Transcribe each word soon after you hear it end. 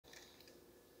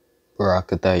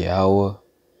Barakatah Yahawah,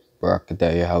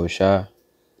 Barakatah Yahawashi,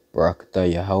 Barakatah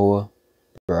Yahawah,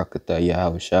 Barakatah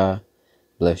Yahawashi.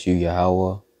 Bless you,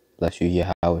 Yahawah. Bless you,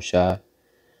 Yahawashi.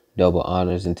 Double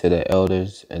honors unto the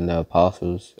elders and the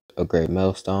apostles, a great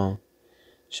millstone.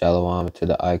 Shalawam to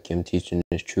the Akim teaching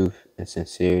this truth and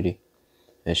sincerity.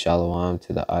 And Shalawam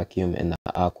to the Akim and the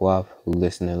Akwaf who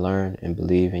listen and learn and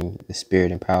believe in the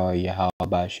spirit and power of Yahawah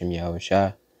Bahasham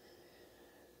Yahawashi.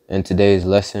 In today's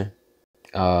lesson,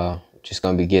 just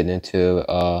going to be getting into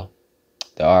the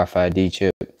RFID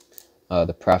chip,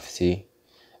 the prophecy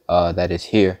that is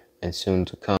here and soon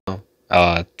to come,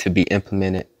 to be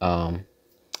implemented,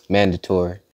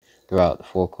 mandatory throughout the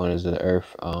four corners of the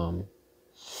earth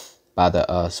by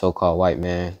the so-called white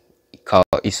man called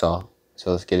Esau.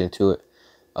 So let's get into it.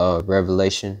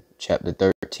 Revelation chapter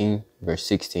 13, verse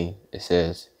 16, it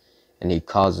says, "And he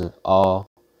causeth all,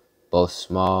 both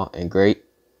small and great,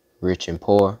 rich and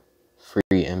poor,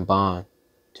 free and bond,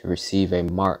 to receive a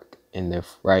mark in their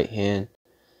right hand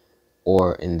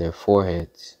or in their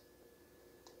foreheads,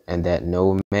 and that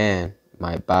no man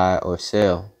might buy or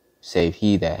sell, save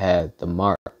he that had the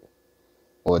mark,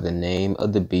 or the name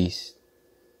of the beast,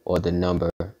 or the number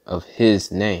of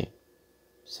his name."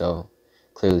 So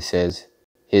clearly says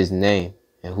his name.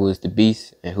 And who is the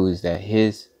beast? And who is that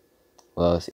his?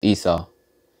 Well, it's Esau.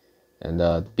 And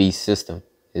the beast system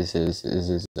is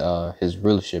his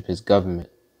rulership, his government.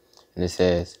 And it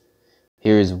says,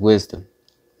 "Here is wisdom.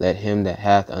 Let him that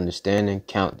hath understanding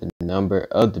count the number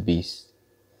of the beast,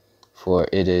 for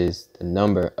it is the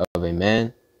number of a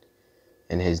man,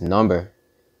 and his number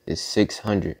is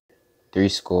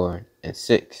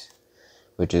 666,"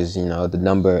 which is, the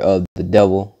number of the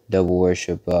devil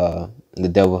worship, the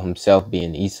devil himself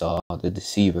being Esau, the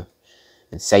deceiver,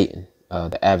 and Satan,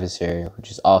 the adversary, which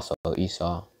is also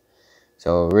Esau.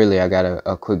 So really, I got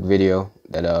a quick video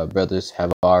that brothers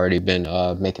have already been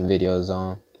making videos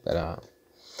on, but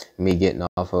me getting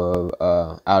off of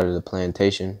out of the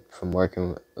plantation from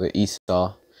working with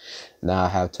Esau. Now I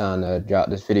have time to drop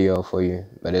this video for you.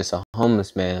 But it's a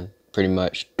homeless man, pretty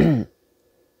much,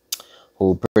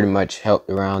 who pretty much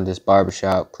helped around this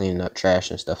barbershop, cleaning up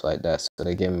trash and stuff like that. So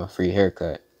they gave him a free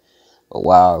haircut. But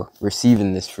while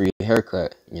receiving this free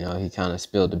haircut, he kind of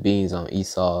spilled the beans on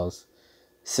Esau's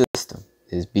system,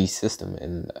 his beast system,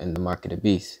 and the mark of the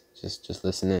beast. Just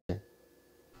listen in.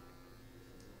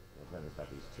 About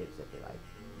these chips that they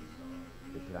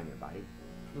put on your body,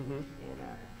 and you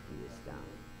just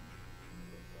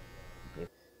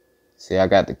See, I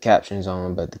got the captions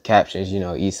on, but the captions,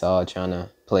 Esau trying to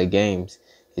play games.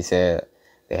 He said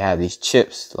they have these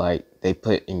chips like they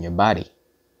put in your body,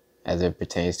 as it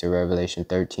pertains to Revelation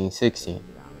 13:16.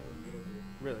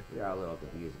 Really? They're all a little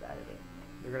confused about it.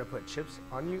 They're gonna put chips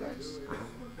on you guys,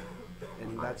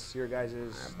 and that's your guys'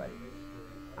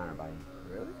 on our body.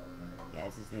 Really? Yeah,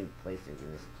 it's this new place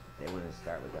they want to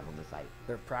start with the homeless site.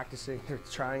 They're practicing, they're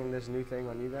trying this new thing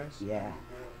on you guys? Yeah.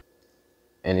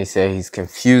 And he said he's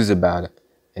confused about it.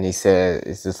 And he said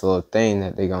it's this little thing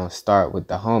that they're going to start with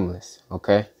the homeless,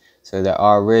 okay? So they're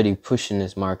already pushing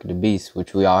this mark of the beast,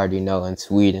 which we already know in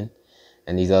Sweden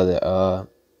and these other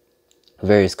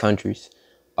various countries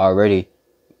already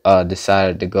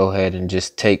decided to go ahead and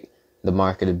just take the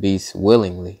mark of the beast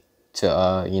willingly to,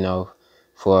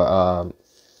 for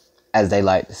as they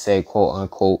like to say, quote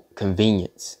unquote,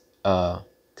 convenience,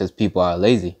 because people are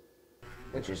lazy.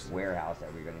 It's this warehouse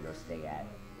that we're gonna go stay at.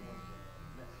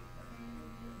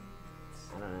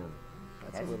 I don't know.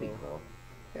 That's a little cool.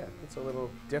 Yeah, it's a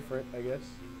little different, I guess.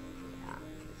 Yeah.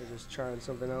 They're just trying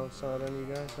something else out on you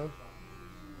guys, huh?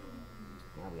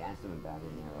 Yeah, we asked them about it,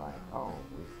 and they were like, "Oh,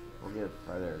 we'll give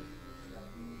further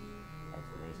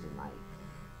explanation, like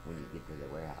when you get to the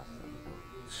warehouse."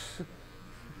 So.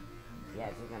 Yeah,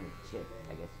 it's some kind of chip,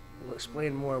 I guess. We'll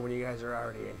explain more when you guys are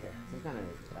already in here. Some kind of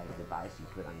device you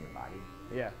put on your body.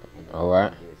 Yeah. And all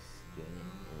right. You just scan it, and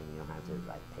then you don't have to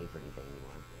pay for anything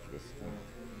anymore. Just scan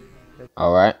it.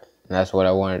 All right. And that's what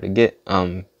I wanted to get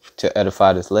to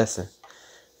edify this lesson.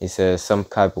 He says some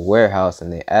type of warehouse,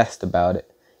 and they asked about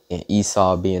it. And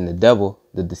Esau, being the devil,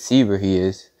 the deceiver he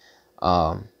is.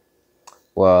 Let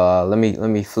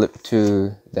me flip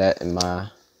to that in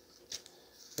my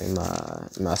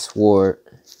sword.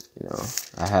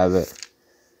 I have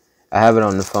it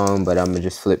on the phone, but I'm gonna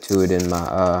just flip to it in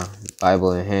my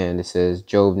Bible in hand. It says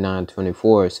Job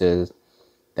 9:24. It says,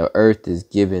 "The earth is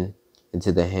given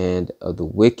into the hand of the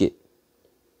wicked.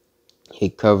 He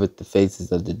covered the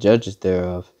faces of the judges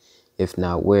thereof. If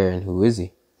not, where and who is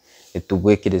he?" If the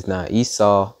wicked is not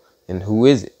Esau, then who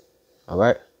is it? All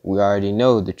right. We already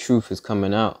know the truth is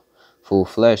coming out full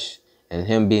flesh, and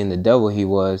him being the devil he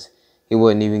He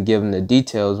wouldn't even give them the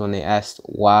details when they asked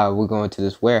why we're going to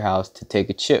this warehouse to take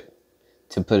a chip,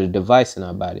 to put a device in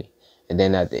our body. And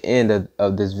then at the end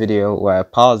of this video where I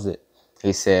paused it,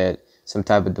 he said some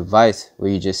type of device where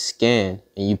you just scan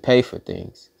and you pay for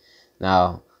things.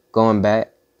 Now, going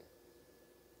back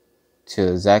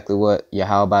to exactly what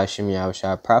Yahawah Bahasham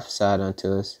Yahawashi prophesied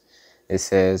unto us, it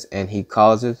says, and he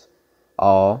causeth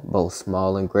all, both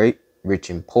small and great, rich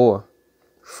and poor,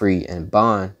 free and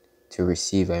bond, to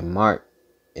receive a mark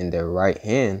in their right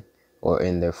hand or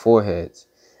in their foreheads,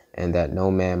 and that no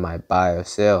man might buy or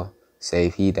sell,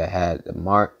 save he that had the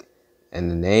mark and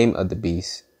the name of the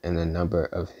beast and the number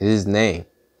of his name.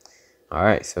 All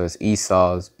right, so it's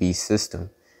Esau's beast system.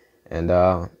 And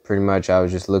pretty much I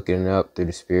was just looking it up through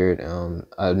the spirit.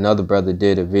 Another brother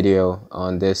did a video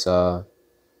on this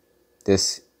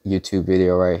this YouTube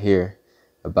video right here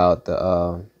about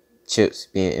the chips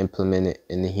being implemented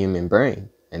in the human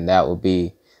brain, and that will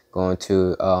be going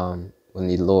to when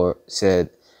the Lord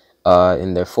said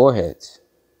in their foreheads.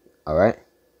 All right,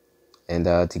 and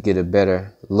to get a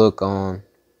better look on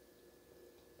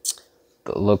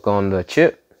the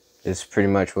chip, is pretty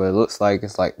much what it looks like.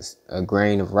 It's like a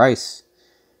grain of rice,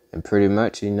 and pretty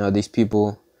much, you know, these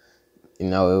people, you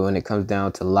know, when it comes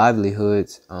down to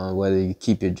livelihoods, whether you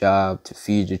keep your job to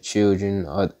feed your children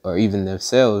or even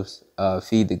themselves,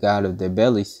 feed the God of their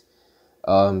bellies,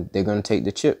 they're going to take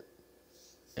the chip.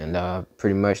 And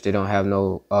pretty much they don't have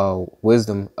no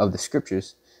wisdom of the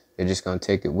scriptures. They're just going to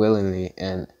take it willingly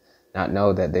and not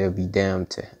know that they'll be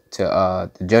damned to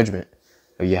the judgment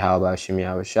of Yahawah Bahasham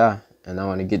Yahawashi. And I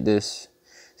want to get this,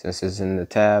 since it's in the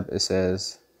tab. It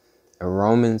says in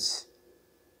Romans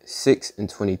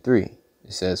 6:23,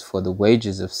 it says, for the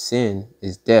wages of sin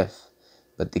is death,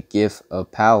 but the gift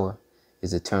of power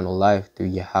is eternal life through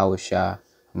Yahawah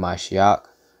Mashiach,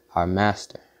 our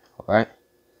master. All right.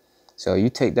 So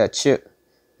you take that chip,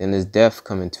 then there's death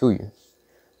coming to you.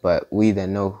 But we that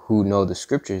who know the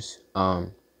scriptures,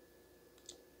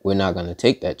 we're not going to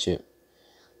take that chip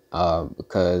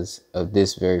because of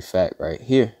this very fact right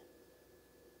here.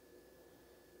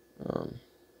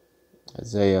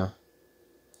 Isaiah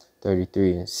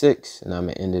 33:6, and I'm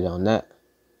going to end it on that.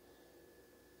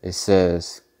 It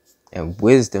says, and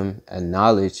wisdom and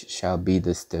knowledge shall be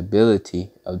the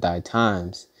stability of thy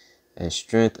times, and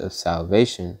strength of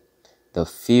salvation. The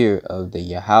fear of the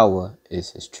Yahawah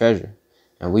is his treasure.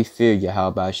 And we fear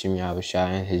Yahawah Bahasham Yahawashi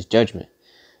and his judgment.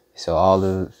 So all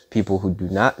the people who do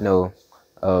not know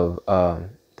of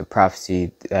the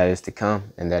prophecy that is to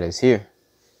come and that is here,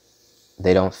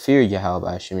 they don't fear Yahawah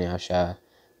Bahasham Yahawashi,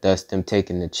 thus them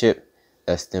taking the chip,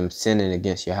 thus them sinning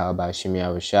against Yahawah Bahasham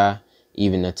Yahawashi,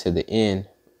 even unto the end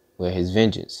where his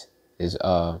vengeance is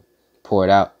poured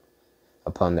out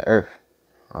upon the earth.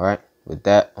 All right. With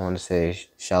that, I want to say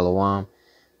Shalawam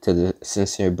to the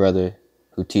sincere brother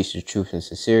who teaches truth and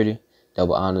sincerity.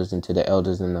 Double honors unto the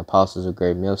elders and the apostles of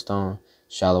Great Millstone.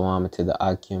 Shalawam unto the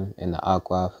Akim and the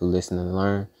Akwaf who listen and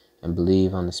learn and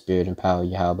believe on the spirit and power of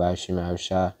Yahawah Bahasham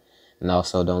Yahawashi. And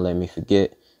also, don't let me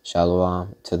forget,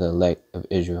 Shalawam to the elect of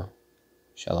Israel.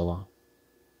 Shalawam.